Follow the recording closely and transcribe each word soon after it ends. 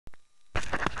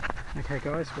Okay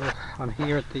guys, well I'm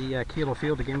here at the Keilor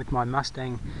field again with my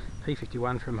Mustang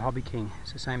P-51 from Hobbyking.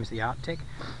 It's the same as the Arctic.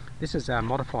 This is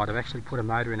modified. I've actually put a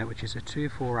motor in it which is a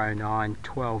 2409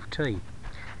 12T,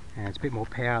 and it's a bit more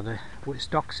power. The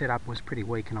stock setup was pretty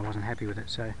weak and I wasn't happy with it,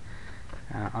 so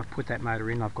I've put that motor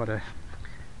in. I've got a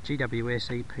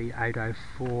GWS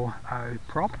EP8040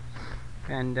 prop,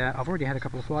 and I've already had a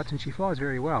couple of flights and she flies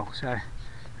very well, so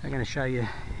I'm going to show you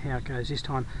how it goes this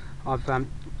time. I've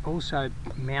also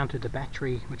mounted the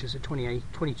battery, which is a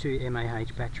 22 mAh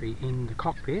battery, in the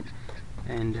cockpit,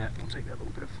 and I'll take that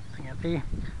little bit of thing out there.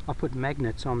 I've put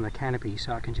magnets on the canopy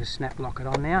so I can just snap lock it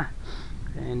on now,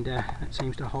 and that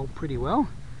seems to hold pretty well.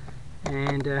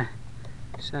 And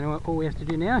so all we have to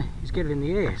do now is get it in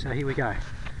the air, so here we go.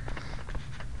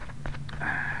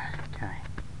 Okay,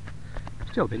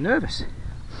 still a bit nervous.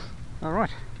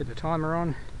 Alright, get the timer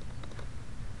on.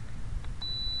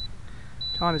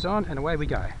 Timer's on and away we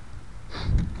go.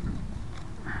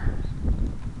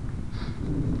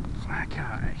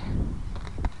 Okay.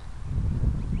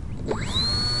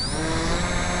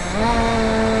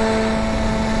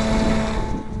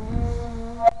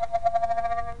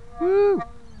 Woo!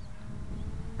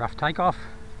 Rough takeoff.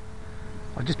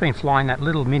 I've just been flying that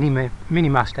little mini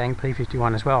Mustang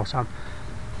P-51 as well, so I'm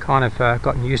kind of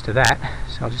gotten used to that,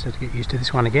 so I'll just have to get used to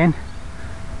this one again.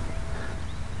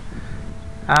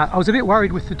 I was a bit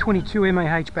worried with the 22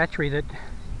 mAh battery that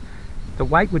the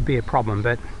weight would be a problem,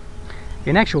 but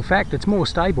in actual fact it's more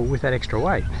stable with that extra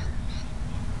weight.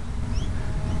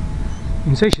 You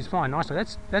can see she's flying nicely.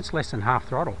 That's less than half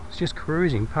throttle. It's just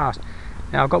cruising past.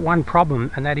 Now I've got one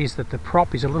problem, and that is that the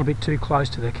prop is a little bit too close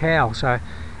to the cowl, so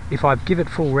if I give it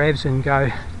full revs and go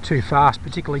too fast,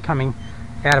 particularly coming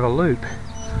out of a loop,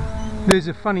 there's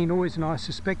a funny noise, and I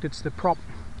suspect it's the prop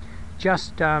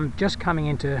just coming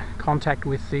into contact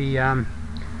with the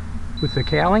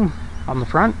cowling on the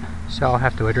front, so I'll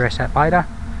have to address that later.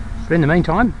 But in the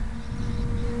meantime,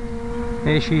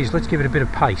 there she is. Let's give it a bit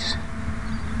of pace.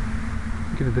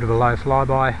 Give it a bit of a low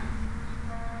flyby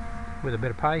with a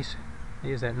bit of pace.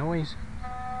 Here's that noise.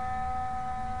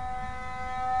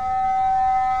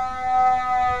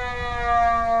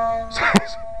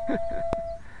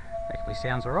 Actually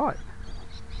sounds alright.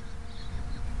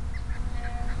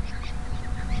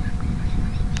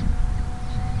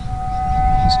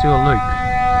 Let's do a loop.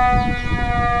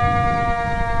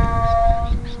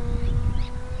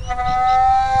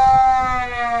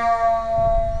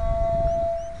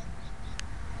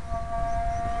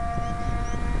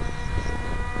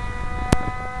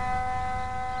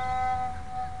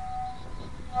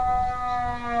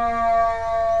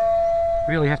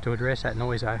 Really have to address that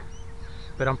noise though,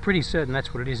 but I'm pretty certain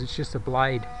that's what it is. It's just the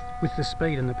blade with the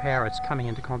speed and the power, it's coming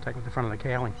into contact with the front of the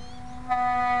cowling.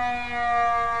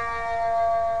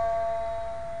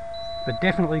 But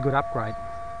definitely a good upgrade.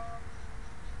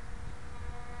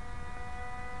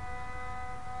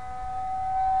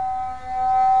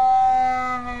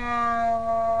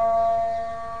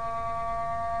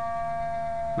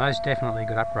 Most definitely a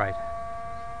good upgrade.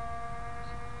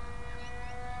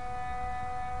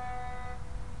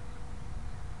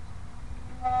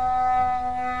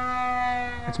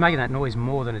 It's making that noise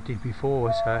more than it did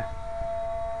before, so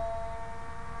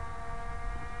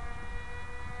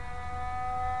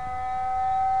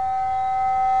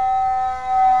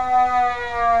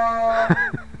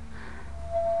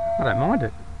I don't mind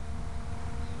it.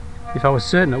 If I was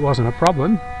certain it wasn't a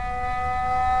problem,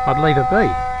 I'd leave it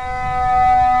be.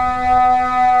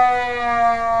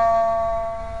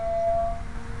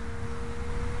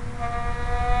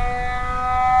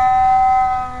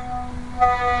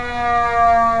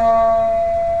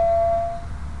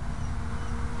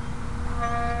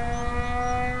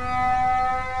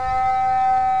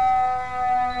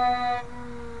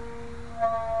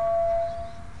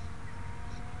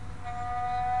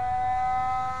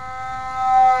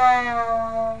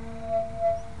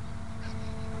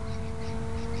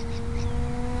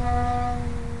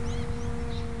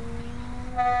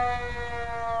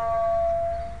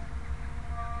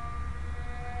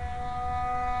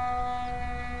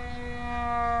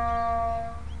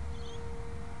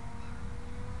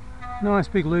 Nice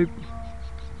big loop.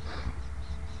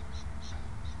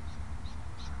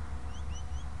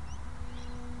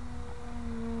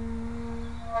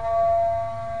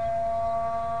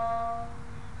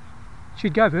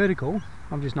 Should go vertical.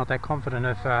 I'm just not that confident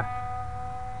of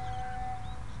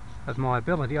my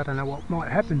ability. I don't know what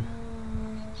might happen.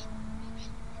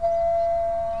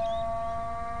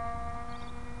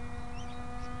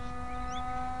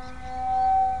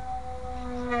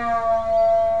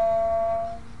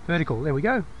 Vertical, there we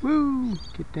go. Woo!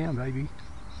 Get down, baby.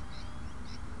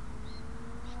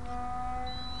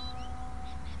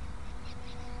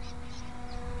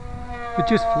 It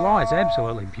just flies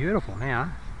absolutely beautiful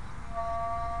now.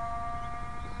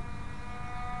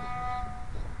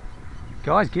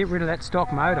 Guys, get rid of that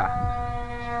stock motor.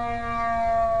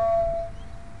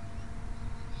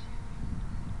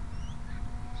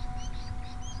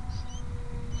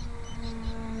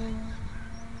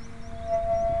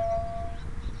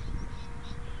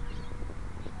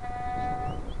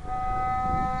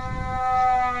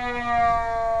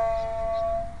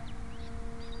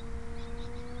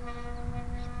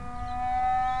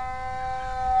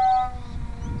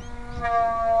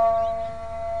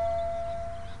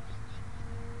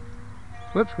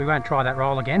 Whoops, we won't try that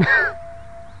roll again.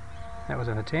 That was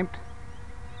an attempt.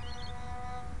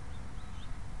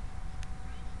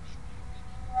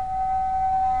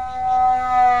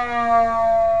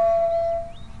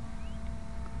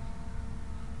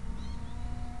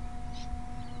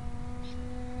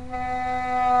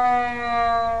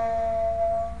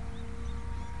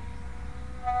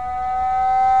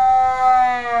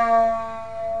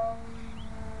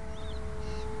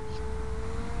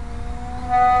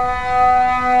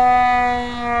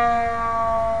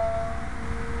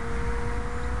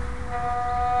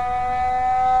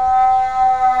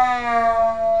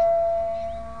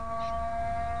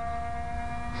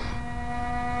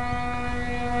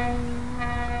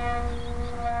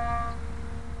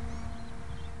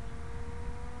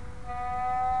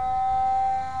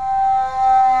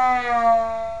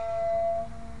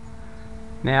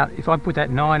 Now, if I put that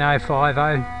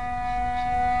 9050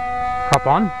 prop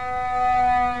on,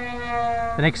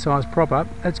 the next size prop up,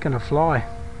 that's going to fly.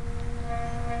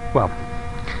 Well,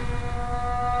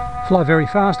 fly very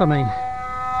fast, I mean.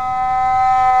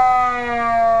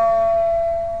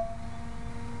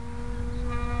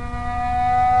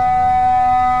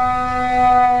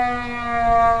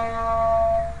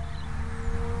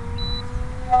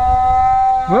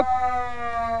 Whoop.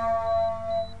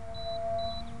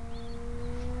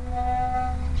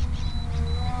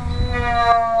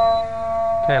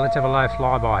 Okay, let's have a low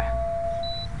flyby.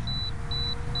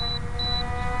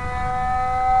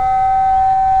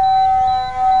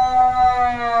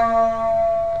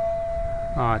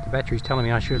 Alright, the battery's telling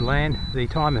me I should land. The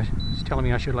timer is telling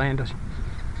me I should land.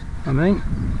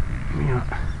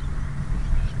 Yeah.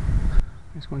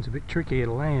 This one's a bit trickier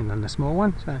to land than the small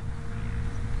one, so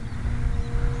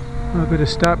I've got to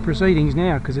start proceedings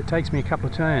now because it takes me a couple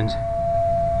of turns.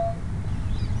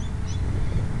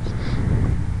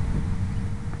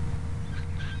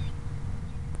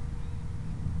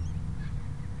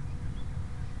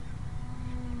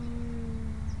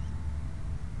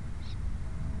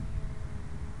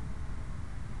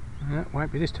 No,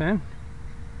 won't be this turn.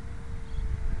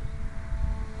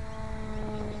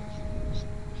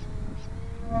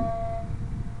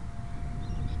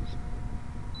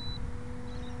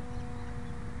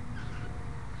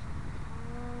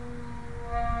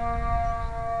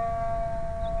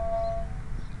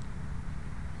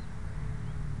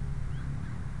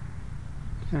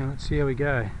 Okay, let's see how we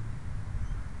go.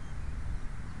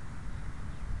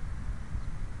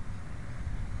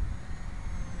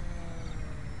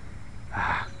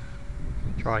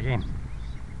 Try again.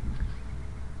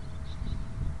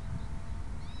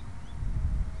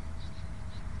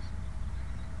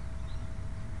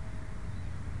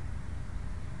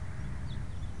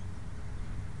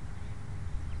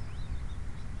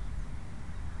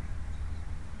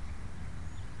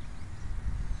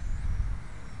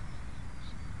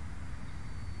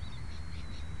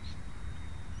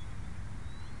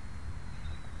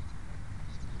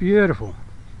 Beautiful.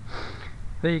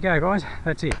 There you go, guys.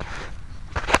 That's it.